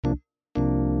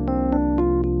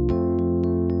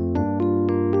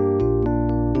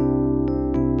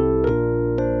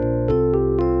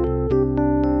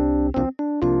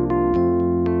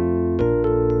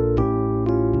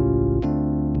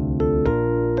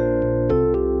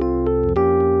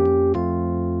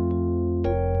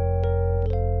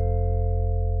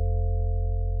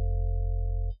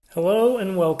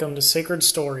and welcome to Sacred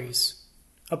Stories,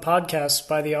 a podcast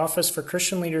by the Office for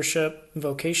Christian Leadership,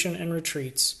 Vocation, and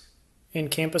Retreats in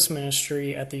campus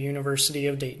ministry at the University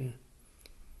of Dayton.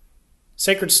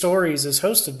 Sacred Stories is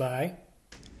hosted by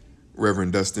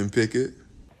Reverend Dustin Pickett,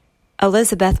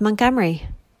 Elizabeth Montgomery,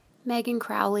 Megan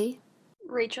Crowley,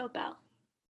 Rachel Bell,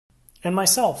 and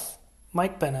myself,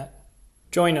 Mike Bennett.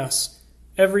 Join us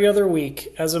every other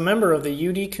week as a member of the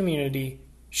UD community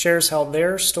shares how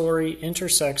their story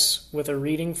intersects with a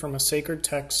reading from a sacred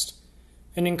text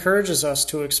and encourages us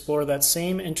to explore that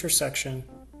same intersection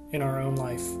in our own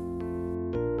life.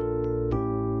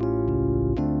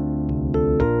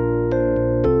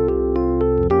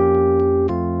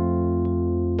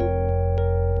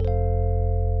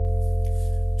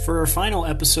 For our final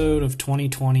episode of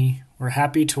 2020, we're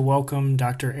happy to welcome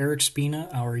Dr. Eric Spina,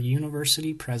 our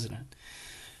university president.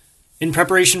 In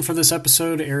preparation for this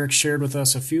episode, Eric shared with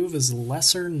us a few of his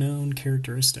lesser-known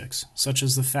characteristics, such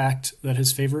as the fact that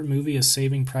his favorite movie is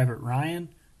Saving Private Ryan,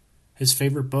 his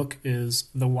favorite book is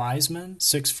The Wise Men,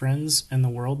 6 Friends and the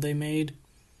World They Made,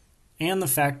 and the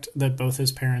fact that both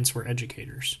his parents were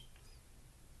educators.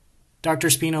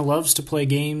 Dr. Spina loves to play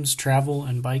games, travel,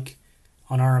 and bike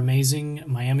on our amazing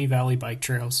Miami Valley bike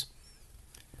trails.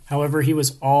 However, he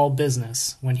was all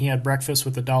business when he had breakfast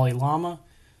with the Dalai Lama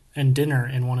and dinner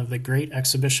in one of the great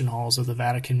exhibition halls of the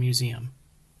Vatican Museum.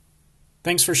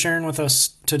 Thanks for sharing with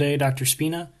us today, Dr.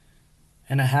 Spina,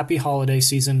 and a happy holiday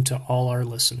season to all our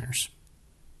listeners.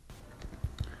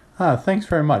 Thanks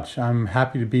very much. I'm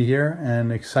happy to be here and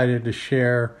excited to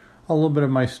share a little bit of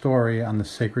my story on the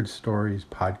Sacred Stories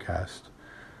podcast.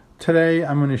 Today,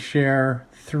 I'm going to share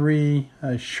 3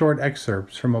 short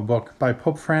excerpts from a book by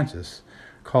Pope Francis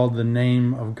called The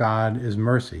Name of God is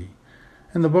Mercy.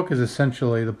 And the book is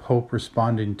essentially the Pope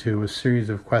responding to a series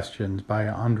of questions by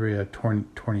Andrea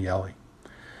Tornielli.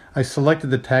 I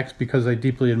selected the text because I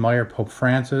deeply admire Pope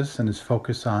Francis and his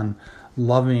focus on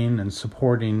loving and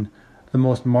supporting the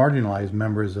most marginalized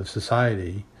members of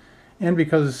society, and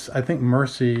because I think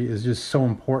mercy is just so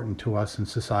important to us in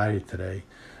society today.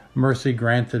 Mercy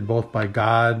granted both by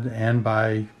God and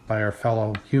by our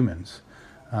fellow humans.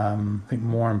 I think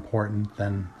more important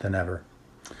than ever.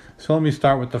 So let me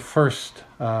start with the first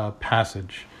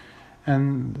passage.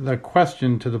 And the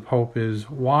question to the Pope is,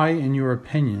 why, in your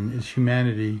opinion, is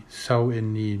humanity so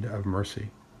in need of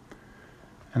mercy?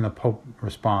 And the Pope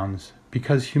responds,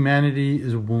 because humanity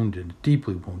is wounded,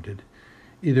 deeply wounded.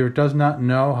 Either it does not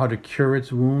know how to cure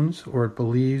its wounds, or it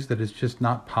believes that it's just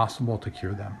not possible to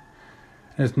cure them.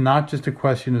 And it's not just a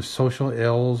question of social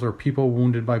ills or people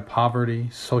wounded by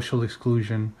poverty, social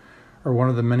exclusion, or one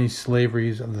of the many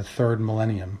slaveries of the 3rd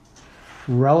millennium.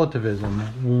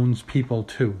 Relativism wounds people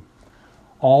too.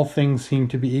 All things seem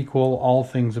to be equal, all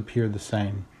things appear the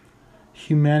same.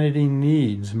 Humanity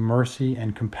needs mercy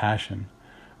and compassion.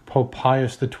 Pope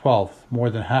Pius XII, more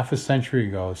than half a century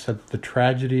ago, said that the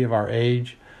tragedy of our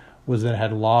age was that it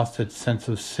had lost its sense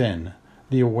of sin,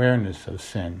 the awareness of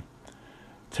sin.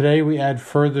 Today we add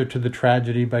further to the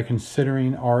tragedy by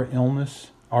considering our illness,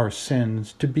 our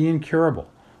sins, to be incurable,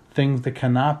 things that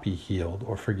cannot be healed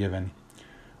or forgiven.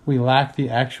 We lack the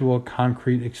actual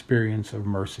concrete experience of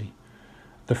mercy.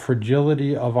 The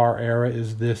fragility of our era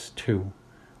is this too.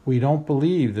 We don't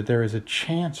believe that there is a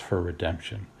chance for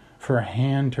redemption, for a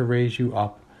hand to raise you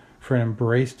up, for an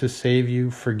embrace to save you,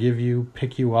 forgive you,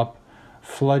 pick you up,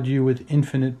 flood you with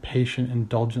infinite, patient,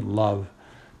 indulgent love,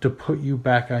 to put you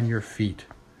back on your feet.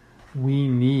 We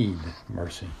need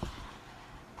mercy.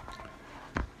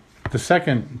 The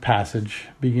second passage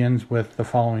begins with the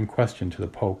following question to the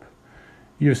Pope.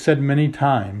 You have said many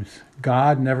times,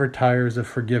 God never tires of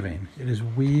forgiving. It is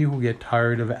we who get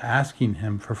tired of asking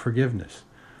him for forgiveness.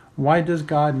 Why does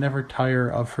God never tire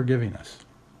of forgiving us?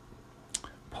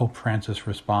 Pope Francis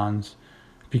responds,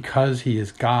 because he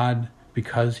is God,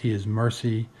 because he is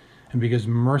mercy, and because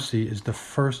mercy is the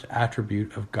first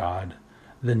attribute of God.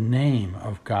 The name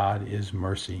of God is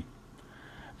mercy.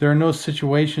 There are no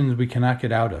situations we cannot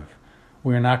get out of.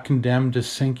 We are not condemned to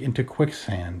sink into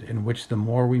quicksand, in which the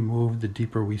more we move, the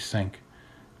deeper we sink.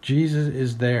 Jesus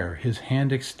is there, his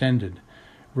hand extended,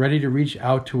 ready to reach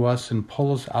out to us and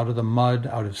pull us out of the mud,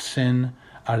 out of sin,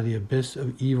 out of the abyss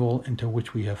of evil into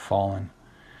which we have fallen.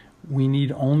 We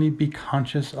need only be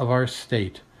conscious of our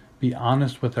state, be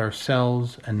honest with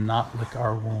ourselves, and not lick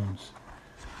our wounds.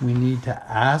 We need to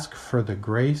ask for the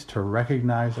grace to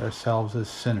recognize ourselves as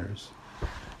sinners.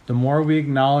 The more we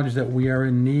acknowledge that we are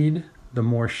in need, the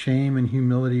more shame and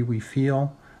humility we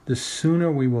feel, the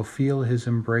sooner we will feel his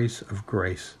embrace of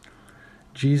grace.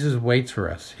 Jesus waits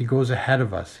for us. He goes ahead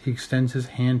of us. He extends his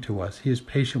hand to us. He is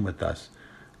patient with us.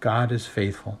 God is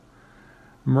faithful.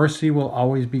 Mercy will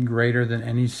always be greater than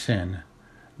any sin.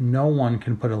 No one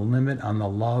can put a limit on the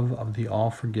love of the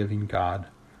all-forgiving God.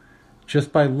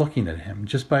 Just by looking at him,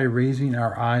 just by raising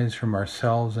our eyes from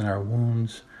ourselves and our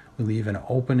wounds, we leave an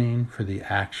opening for the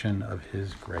action of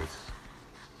his grace.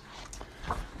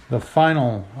 The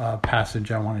final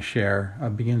passage I want to share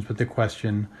begins with the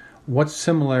question, what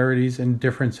similarities and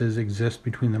differences exist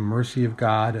between the mercy of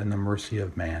God and the mercy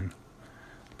of man?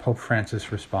 Pope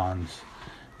Francis responds,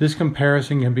 this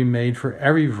comparison can be made for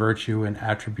every virtue and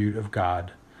attribute of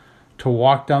God. To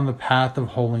walk down the path of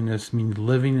holiness means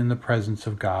living in the presence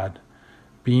of God,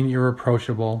 being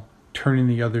irreproachable, turning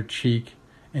the other cheek,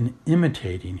 and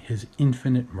imitating his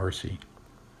infinite mercy.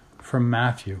 From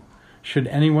Matthew, should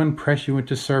anyone press you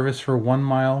into service for 1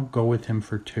 mile, go with him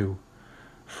for 2.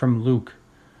 From Luke,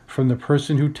 from the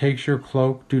person who takes your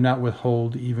cloak, do not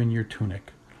withhold even your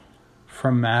tunic.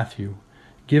 From Matthew,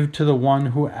 give to the one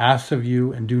who asks of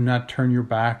you and do not turn your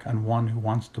back on one who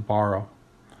wants to borrow.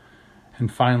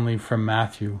 And finally, from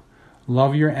Matthew,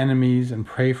 love your enemies and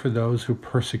pray for those who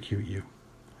persecute you.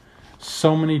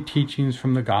 So many teachings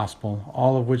from the gospel,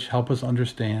 all of which help us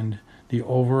understand the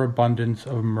overabundance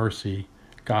of mercy,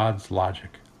 God's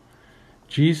logic.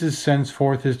 Jesus sends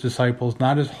forth his disciples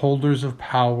not as holders of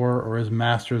power or as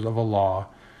masters of a law.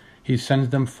 He sends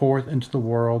them forth into the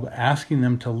world, asking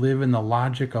them to live in the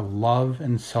logic of love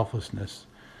and selflessness.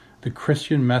 The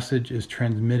Christian message is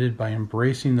transmitted by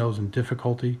embracing those in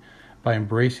difficulty, by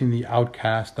embracing the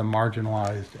outcast, the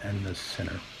marginalized, and the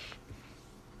sinner.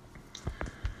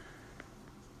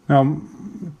 Now,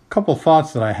 a couple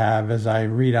thoughts that I have as I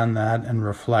read on that and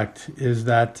reflect is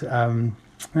that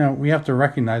we have to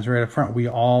recognize right up front, we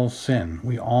all sin.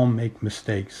 We all make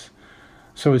mistakes.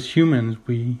 So as humans,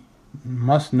 we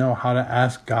must know how to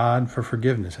ask God for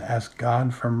forgiveness, ask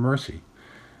God for mercy,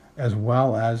 as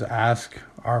well as ask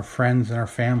our friends and our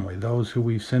family, those who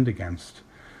we've sinned against,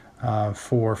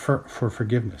 for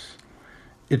forgiveness.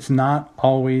 It's not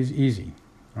always easy,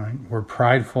 right? We're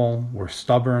prideful, we're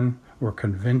stubborn, we're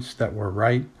convinced that we're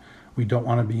right, we don't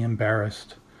want to be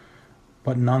embarrassed.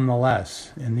 But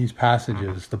nonetheless, in these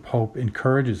passages, the Pope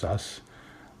encourages us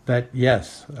that,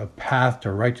 yes, a path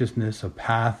to righteousness, a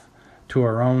path to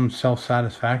our own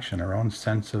self-satisfaction, our own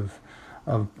sense of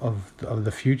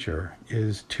the future,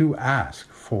 is to ask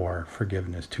for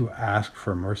forgiveness, to ask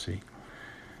for mercy.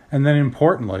 And then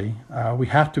importantly, we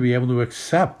have to be able to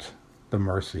accept the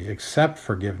mercy, accept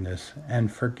forgiveness,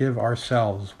 and forgive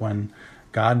ourselves when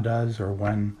God does, or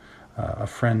when a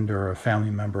friend or a family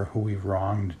member who we've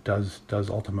wronged does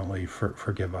ultimately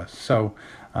forgive us. So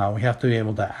we have to be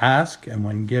able to ask, and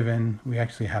when given, we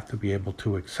actually have to be able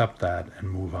to accept that and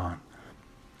move on.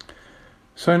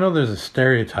 So I know there's a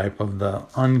stereotype of the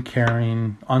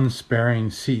uncaring, unsparing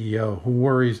CEO who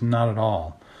worries not at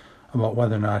all about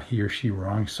whether or not he or she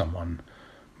wrongs someone,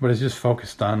 but is just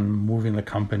focused on moving the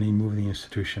company, moving the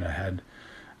institution ahead.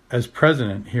 As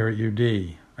president here at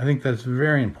UD, I think that's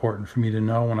very important for me to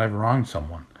know when I've wronged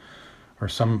someone or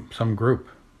some group,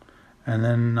 and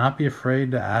then not be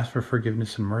afraid to ask for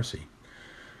forgiveness and mercy.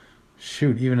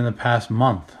 Shoot, even in the past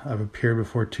month, I've appeared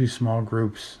before 2 small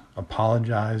groups,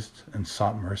 apologized, and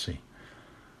sought mercy.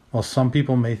 While some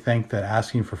people may think that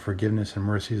asking for forgiveness and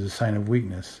mercy is a sign of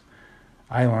weakness,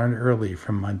 I learned early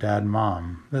from my dad and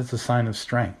mom that it's a sign of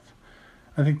strength.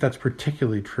 I think that's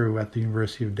particularly true at the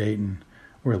University of Dayton,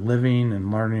 where living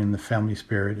and learning in the family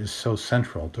spirit is so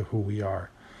central to who we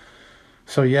are.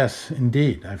 So yes,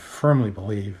 indeed, I firmly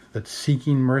believe that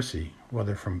seeking mercy,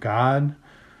 whether from God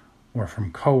or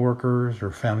from coworkers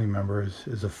or family members,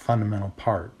 is a fundamental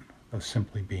part of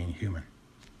simply being human.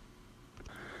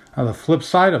 Now, the flip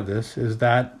side of this is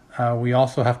that we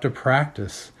also have to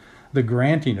practice the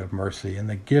granting of mercy and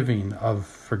the giving of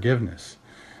forgiveness.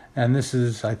 And this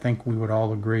is, I think we would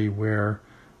all agree, where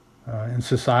in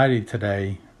society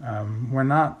today, we're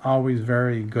not always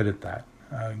very good at that.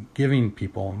 Giving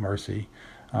people mercy,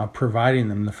 providing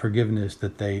them the forgiveness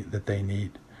that they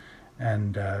need.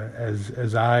 And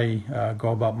as I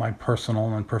go about my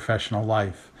personal and professional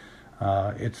life,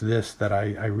 it's this that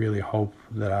I really hope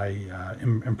that I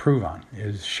improve on,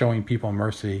 is showing people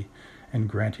mercy and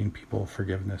granting people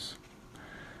forgiveness.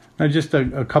 Now, just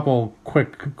a couple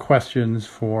quick questions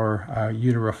for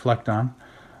you to reflect on.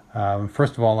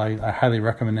 First of all, I highly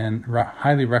recommend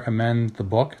the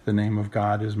book. The Name of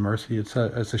God is Mercy. It's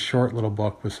a short little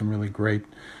book with some really great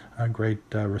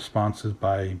responses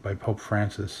by Pope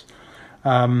Francis.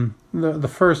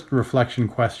 The first reflection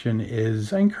question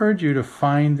is, I encourage you to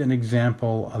find an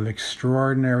example of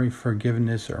extraordinary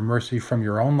forgiveness or mercy from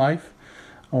your own life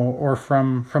or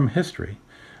from history,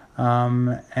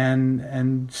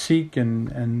 and seek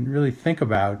and really think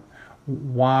about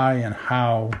why and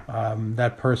how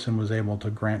that person was able to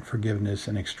grant forgiveness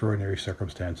in extraordinary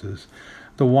circumstances.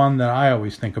 The one that I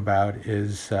always think about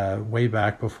is way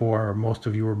back before most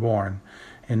of you were born,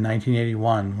 in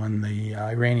 1981, when the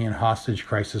Iranian hostage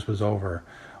crisis was over.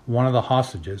 One of the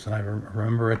hostages, and I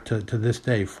remember it to this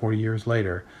day, 40 years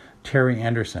later, Terry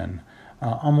Anderson,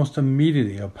 almost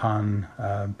immediately upon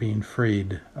being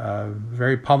freed,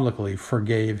 very publicly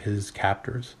forgave his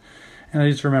captors. And I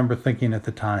just remember thinking at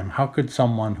the time, how could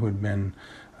someone who had been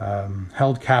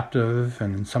held captive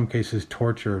and in some cases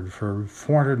tortured for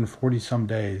 440 some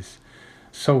days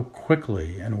so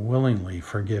quickly and willingly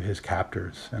forgive his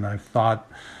captors? And I've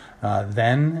thought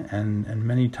then and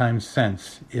many times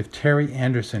since, if Terry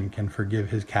Anderson can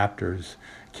forgive his captors,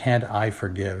 can't I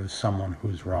forgive someone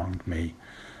who's wronged me?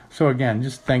 So again,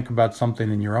 just think about something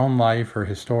in your own life or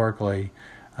historically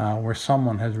where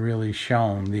someone has really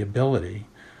shown the ability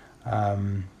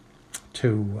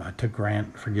to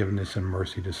grant forgiveness and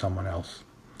mercy to someone else.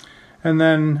 And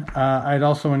then I'd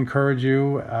also encourage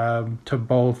you to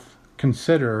both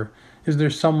consider, is there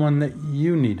someone that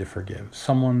you need to forgive,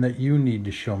 someone that you need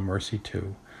to show mercy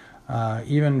to,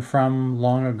 even from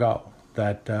long ago,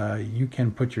 that you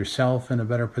can put yourself in a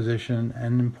better position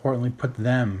and importantly put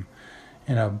them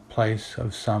in a place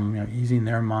of some, easing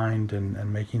their mind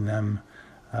and making them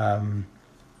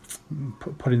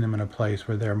putting them in a place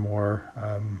where they're more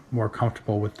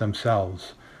comfortable with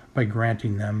themselves by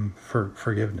granting them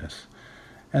forgiveness.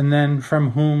 And then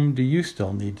from whom do you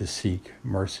still need to seek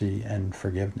mercy and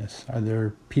forgiveness? Are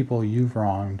there people you've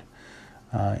wronged,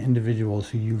 individuals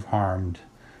who you've harmed,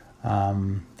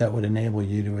 that would enable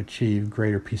you to achieve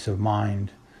greater peace of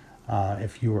mind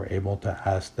if you were able to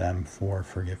ask them for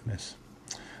forgiveness?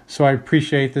 So I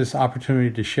appreciate this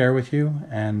opportunity to share with you,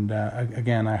 and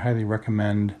again, I highly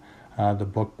recommend the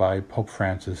book by Pope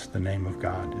Francis, The Name of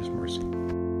God is Mercy.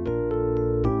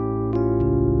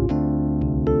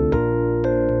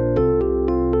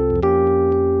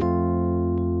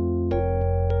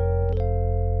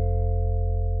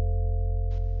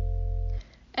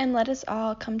 And let us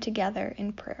all come together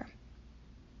in prayer.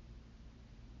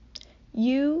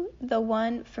 You, the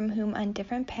one from whom on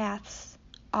different paths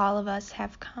all of us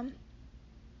have come,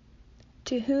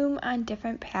 to whom on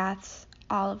different paths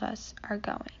all of us are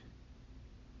going.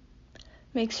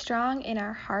 Make strong in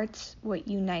our hearts what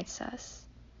unites us.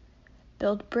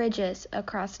 Build bridges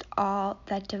across all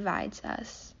that divides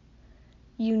us.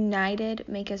 United,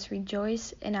 make us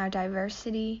rejoice in our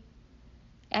diversity,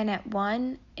 and at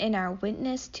one in our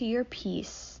witness to your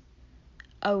peace,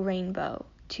 a rainbow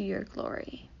to your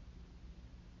glory.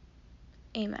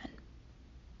 Amen.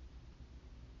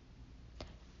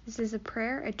 This is a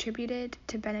prayer attributed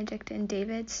to Benedictine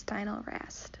David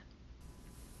Steinel-Rast.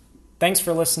 Thanks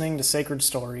for listening to Sacred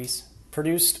Stories,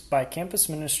 produced by Campus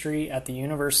Ministry at the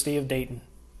University of Dayton.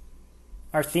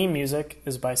 Our theme music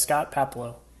is by Scott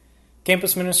Paplow,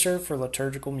 Campus Minister for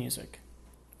Liturgical Music.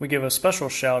 We give a special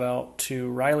shout out to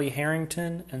Riley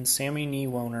Harrington and Sammy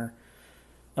Niewohner,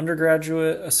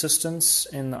 undergraduate assistants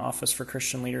in the Office for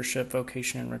Christian Leadership,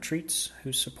 Vocation, and Retreats,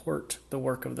 who support the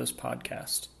work of this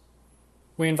podcast.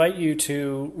 We invite you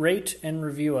to rate and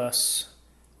review us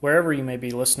wherever you may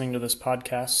be listening to this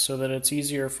podcast so that it's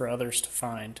easier for others to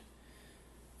find.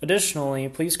 Additionally,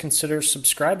 please consider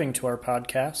subscribing to our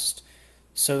podcast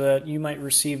so that you might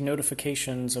receive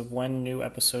notifications of when new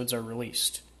episodes are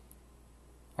released.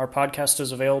 Our podcast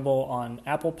is available on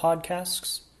Apple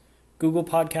Podcasts, Google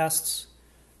Podcasts,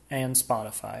 and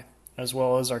Spotify, as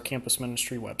well as our Campus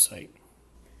Ministry website.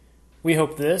 We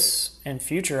hope this and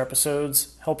future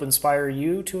episodes help inspire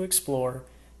you to explore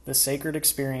the sacred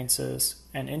experiences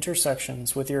and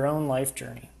intersections with your own life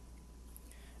journey.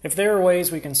 If there are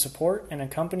ways we can support and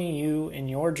accompany you in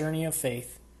your journey of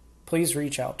faith, please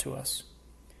reach out to us.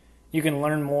 You can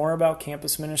learn more about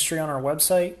Campus Ministry on our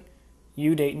website,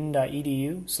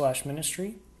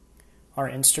 udayton.edu/ministry, our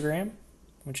Instagram,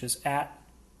 which is at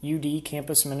UD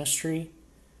Campus Ministry,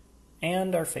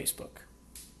 and our Facebook.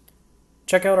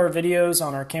 Check out our videos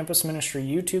on our Campus Ministry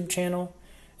YouTube channel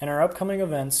and our upcoming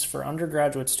events for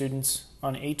undergraduate students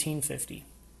on 1850.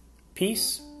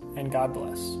 Peace and God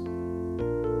bless.